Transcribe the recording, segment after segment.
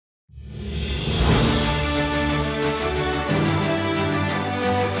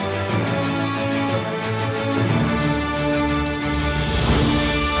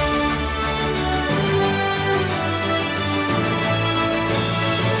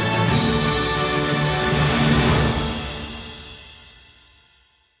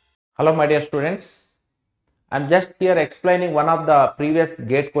Hello my dear students, I am just here explaining one of the previous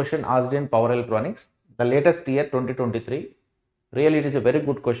gate question asked in power electronics, the latest year 2023. Really it is a very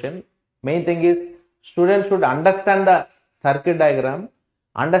good question. Main thing is students should understand the circuit diagram,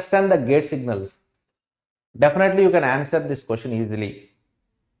 understand the gate signals. Definitely you can answer this question easily.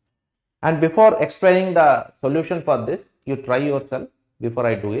 And before explaining the solution for this, you try yourself. Before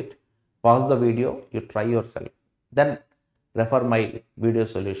I do it, pause the video, you try yourself. Then refer my video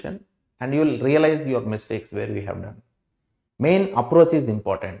solution and you will realize your mistakes where we have done. Main approach is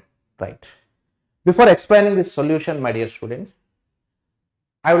important, right? Before explaining this solution, my dear students,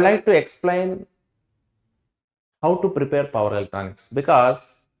 I would like to explain how to prepare power electronics, because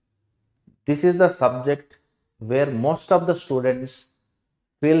this is the subject where most of the students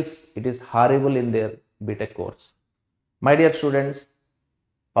feels it is horrible in their BTech course. My dear students,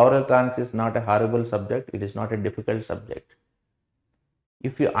 power electronics is not a horrible subject, it is not a difficult subject.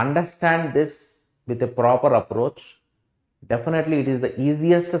 If you understand this with a proper approach, definitely it is the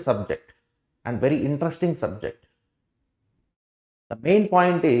easiest subject and very interesting subject. The main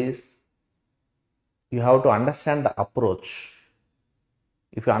point is you have to understand the approach.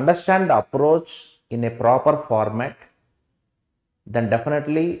 If you understand the approach in a proper format, then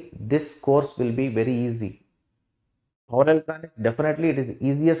definitely this course will be very easy. Power electronics, definitely it is the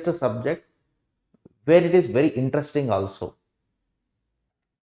easiest subject where it is very interesting also.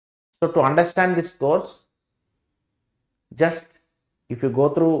 So to understand this course, just if you go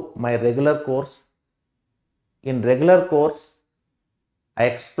through my regular course, in regular course, I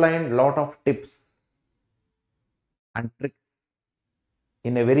explained lot of tips and tricks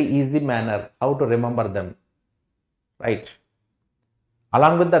in a very easy manner, how to remember them, right?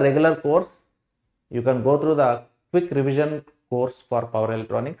 Along with the regular course, you can go through the quick revision course for power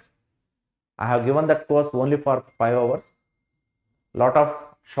electronics. I have given that course only for 5 hours. Lot of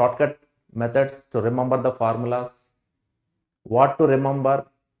shortcut methods to remember the formulas, what to remember,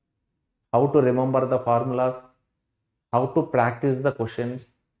 how to remember the formulas, how to practice the questions,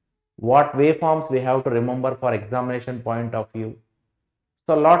 what waveforms we have to remember for examination point of view.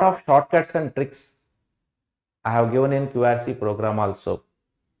 So a lot of shortcuts and tricks I have given in QRC program also.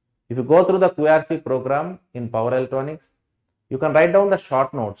 If you go through the QRC program in power electronics, you can write down the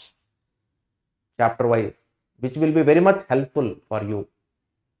short notes chapter wise, which will be very much helpful for you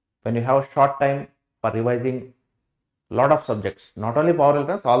when you have short time for revising a lot of subjects, not only power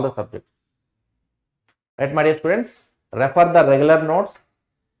electronics, all the subjects. Right, my dear students, refer the regular notes,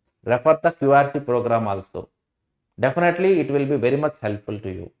 refer the QRC program also. Definitely it will be very much helpful to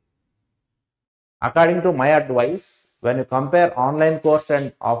you. According to my advice, when you compare online course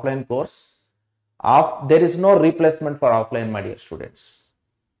and offline course, there is no replacement for offline, my dear students.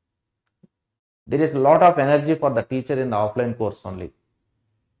 There is a lot of energy for the teacher in the offline course only.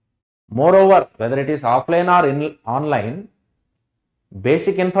 Moreover, whether it is offline or online,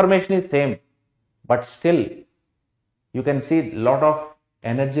 basic information is same, but still you can see a lot of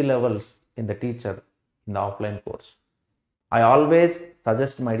energy levels in the teacher in the offline course. I always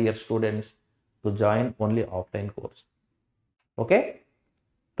suggest my dear students to join only offline course. Okay,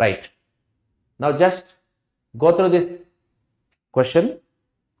 right. Now just go through this question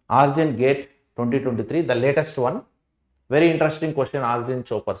asked in GATE 2023, the latest one. Very interesting question asked in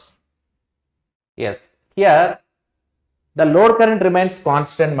Choppers. Yes, here the load current remains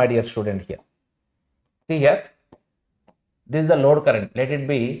constant, my dear student. Here, see here, this is the load current, let it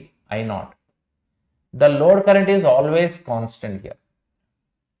be I0. The load current is always constant here,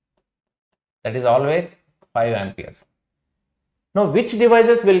 that is always 5 amperes. Now which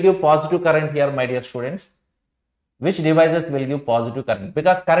devices will give positive current here, my dear students? Which devices will give positive current?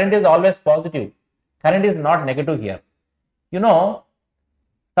 Because current is always positive, current is not negative here. You know,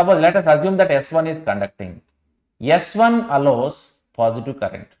 suppose let us assume that S1 is conducting. S1 allows positive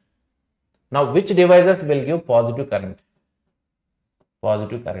current. Now which devices will give positive current?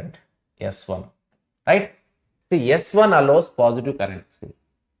 Positive current, S1, right? See, S1 allows positive current. See,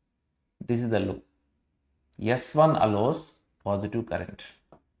 this is the loop. S1 allows positive current,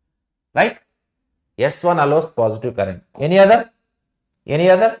 right? S1 allows positive current. Any other? Any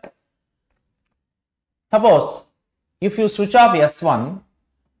other? Suppose if you switch off S1,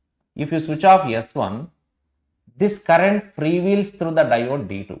 this current freewheels through the diode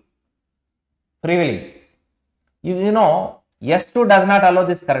D2. Freewheeling. You know, S2 does not allow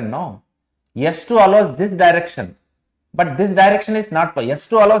this current, no. S2 allows this direction, but this direction is not.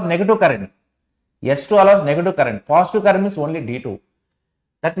 S2 allows negative current. S2 allows negative current. Positive current means only D2.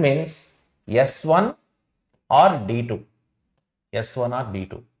 That means S1 or D2. S1 or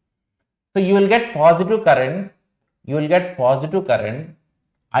D2. So you will get positive current.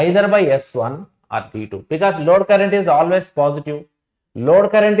 either by S1 or D2, because load current is always positive.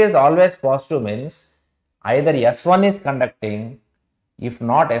 Load current is always positive means either S1 is conducting, if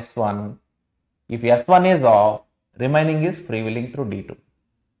not S1, if S1 is off, remaining is freewheeling through D2.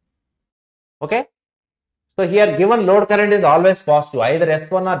 Okay. So here given load current is always positive, either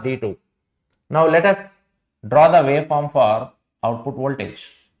S1 or D2. Now let us draw the waveform for output voltage.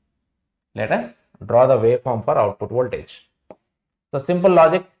 Let us draw the waveform for output voltage. So simple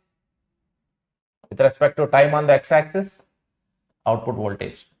logic, with respect to time on the x-axis, output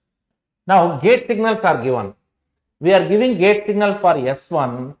voltage. Now gate signals are given. We are giving gate signal for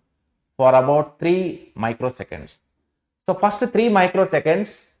S1 for about 3 microseconds. So first 3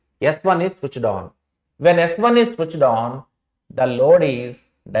 microseconds, S1 is switched on. When S1 is switched on, the load is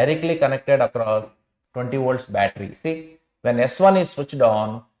directly connected across 20 volts battery. See, when S1 is switched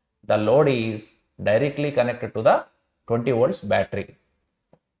on, the load is directly connected to the 20 volts battery.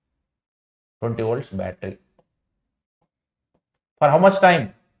 20 volts battery. For how much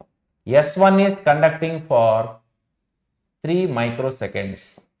time? S1 is conducting for 3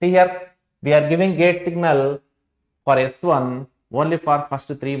 microseconds. See here, we are giving gate signal for S1 only for first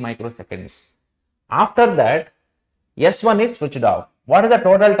 3 microseconds. After that, S1 is switched off. What is the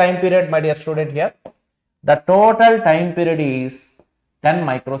total time period, my dear student here? The total time period is 10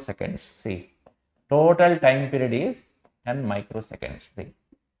 microseconds. See, total time period is 10 microseconds. See,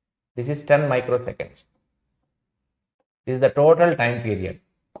 this is 10 microseconds. This is the total time period.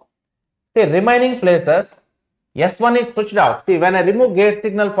 See, remaining places, S1 is switched off. See, when I remove gate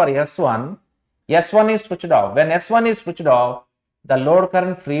signal for S1, S1 is switched off. When S1 is switched off, the load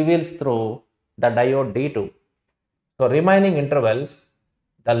current freewheels through the diode D2. So remaining intervals,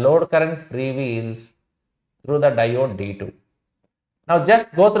 the load current freewheels through the diode D2. Now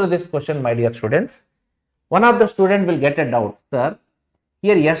just go through this question, my dear students. One of the student will get a doubt, sir.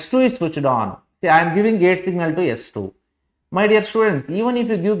 Here S2 is switched on. See, I am giving gate signal to S2. My dear students, even if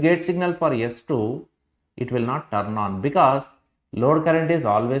you give gate signal for S2, it will not turn on because load current is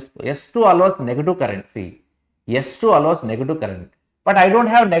always, S2 allows negative current. See, S2 allows negative current. But I don't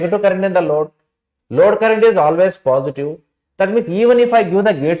have negative current in the load. Load current is always positive. That means even if I give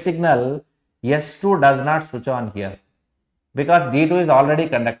the gate signal, S2 does not switch on here because D2 is already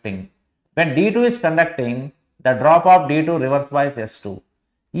conducting. When D2 is conducting, the drop of D2 reverse bias S2.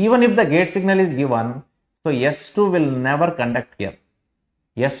 Even if the gate signal is given, so S2 will never conduct here.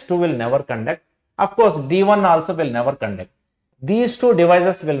 S2 will never conduct. Of course, D1 also will never conduct. These two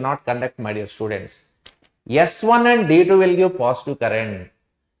devices will not conduct, my dear students. S1 and D2 will give positive current.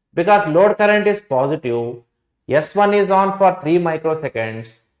 Because load current is positive, S1 is on for 3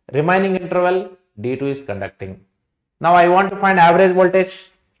 microseconds, remaining interval D2 is conducting. Now I want to find average voltage.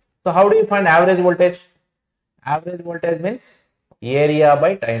 So how do you find average voltage? Average voltage means area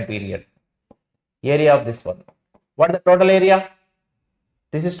by time period. Area of this one. What is the total area?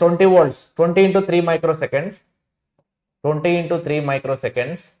 This is 20 volts. 20 into 3 microseconds. 20 into 3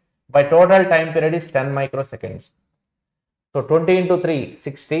 microseconds. By total time period is 10 microseconds. So 20 into 3,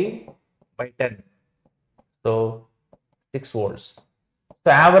 60 by 10. So 6 volts.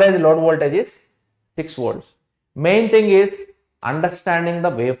 So average load voltage is 6 volts. Main thing is understanding the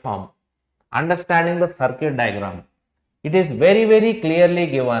waveform, understanding the circuit diagram. It is very, very clearly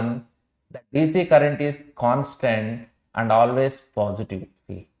given that DC current is constant and always positive.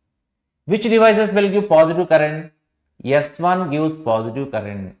 See, which devices will give positive current? S1 gives positive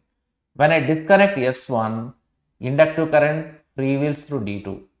current. When I disconnect S1, inductive current freewheels through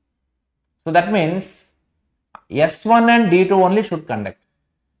D2. So that means S1 and D2 only should conduct.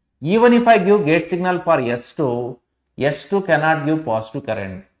 Even if I give gate signal for S2, S2 cannot give positive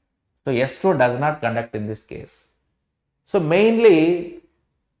current. So S2 does not conduct in this case. So mainly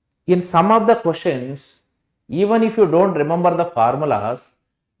in some of the questions, even if you don't remember the formulas,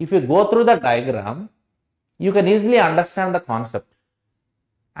 if you go through the diagram, you can easily understand the concept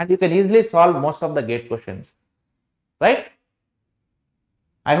and you can easily solve most of the gate questions, right?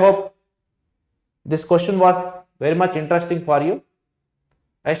 I hope this question was very much interesting for you,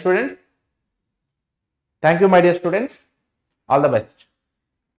 right students? Thank you, my dear students. All the best.